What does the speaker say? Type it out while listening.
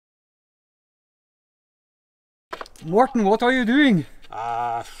Morten, what are you doing?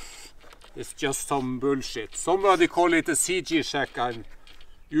 It's just some bullshit. Somebody call it a CG check. I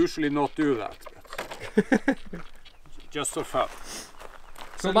usually not do that. But just for fun.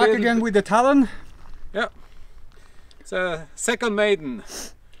 So back again with the Talon? Yeah. It's a second maiden.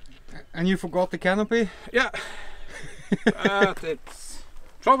 And you forgot the canopy? Yeah. But it's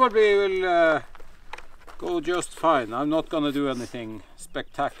probably will go just fine. I'm not gonna do anything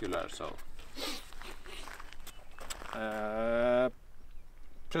spectacular, so.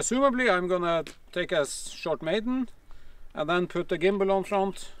 Presumably I'm gonna take a short maiden and then put the gimbal on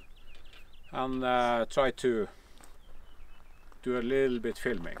front and try to do a little bit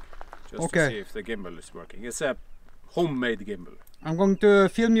filming just to see if the gimbal is working. It's a homemade gimbal. I'm going to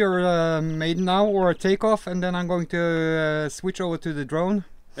film your maiden now, or takeoff, and then I'm going to switch over to the drone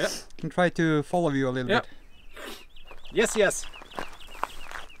and try to follow you a little bit. Yes, yes.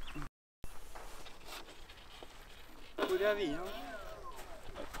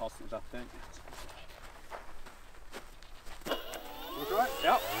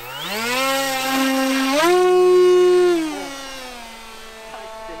 Ja.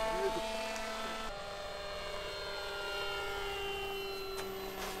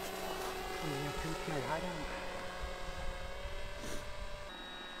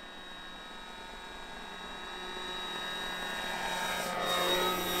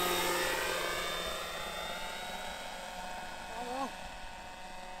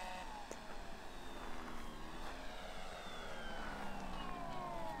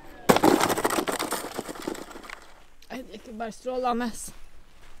 Det er ikke bare strålende.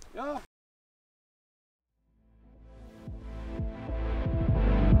 Ja.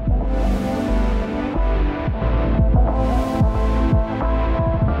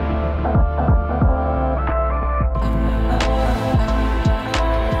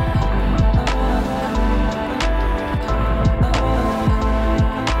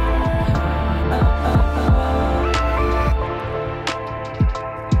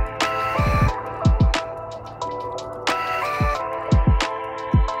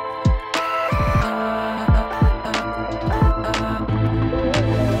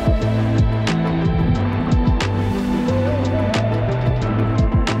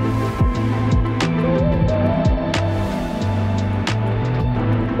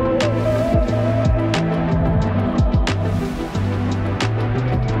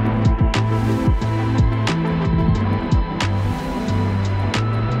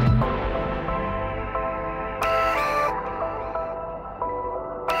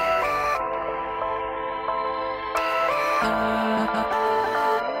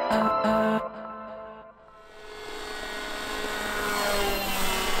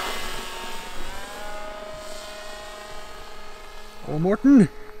 Oh, Morten.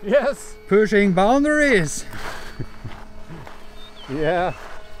 Yes. Pushing boundaries. Yeah.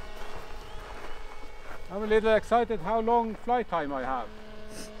 I'm a little excited how long flight time I have.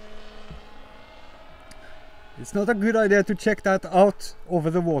 It's not a good idea to check that out over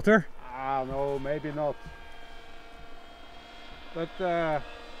the water. Ah, no, maybe not. But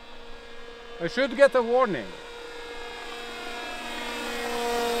I should get a warning.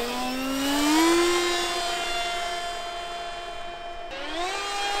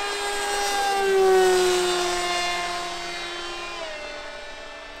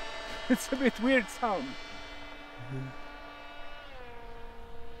 It's a bit weird sound.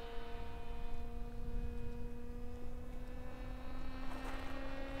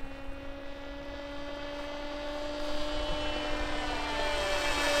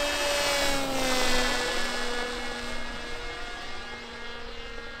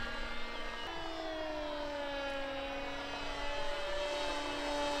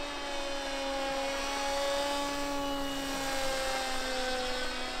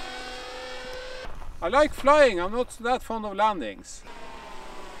 I like flying, I'm not that fond of landings.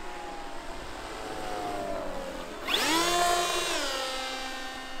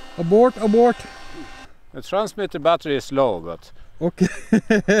 Abort, abort. The transmitter battery is low, but okay.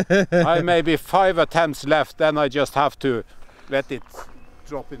 I maybe 5 attempts left, then I just have to let it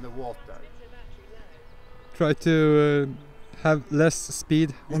drop in the water. Try to have less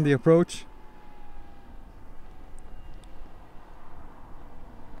speed on the approach.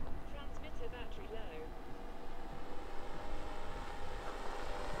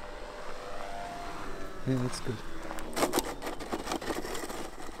 Yeah, that's good.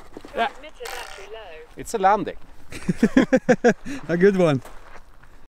 Yeah. It's a landing. A good one.